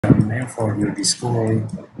named for your discoverer,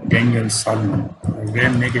 Daniel Salmon, a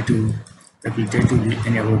gram-negative, facultatively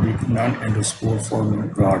anaerobic, non-endospore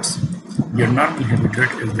forming rods. Their normal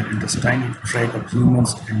habitat is the intestinal tract of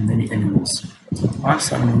humans and many animals. All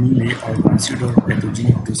salmonella are considered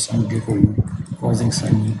pathogenic to some degree, causing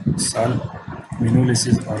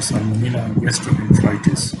salmonellosis or salmonella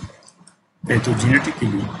gastroenteritis.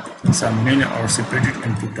 Pathogenetically, salmonella are separated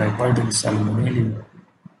into typhoidal salmonella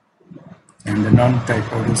and the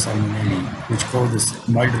non-typhoidal salmonella, which cause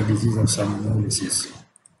the milder disease of salmonellosis.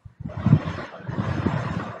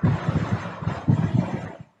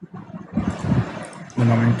 The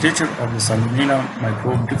nomenclature of the Salmonella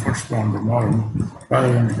microbe differs from the norm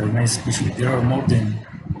rather than recognized species. There are more than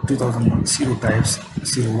 2,000 serotypes,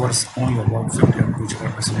 serowords, only about 50 of which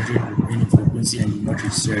are associated with any frequency in the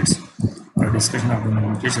United States. For a discussion of the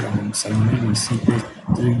nomenclature of the Salmonella, see page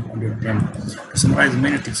 310. To summarize,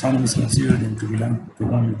 many taxonomies consider them to belong to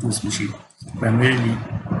only two species, primarily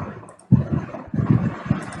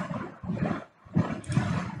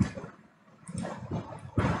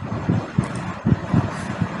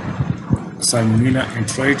Salmonella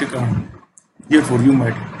enterica. Therefore, you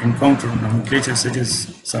might encounter nomenclature such as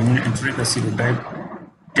Salmonella enterica serotype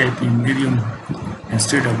Tapenomerium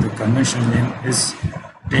instead of the conventional name is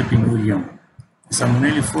Tapenomerium.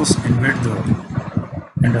 Salmonella first invade the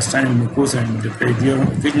intestinal mucosa and multiply there.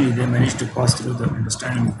 Occasionally, they manage to pass through the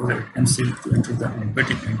intestinal mucosa at M-cell to enter the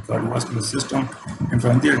lymphatic and cardiovascular system, and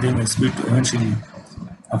from there they may spread to eventually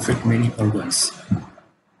affect many organs.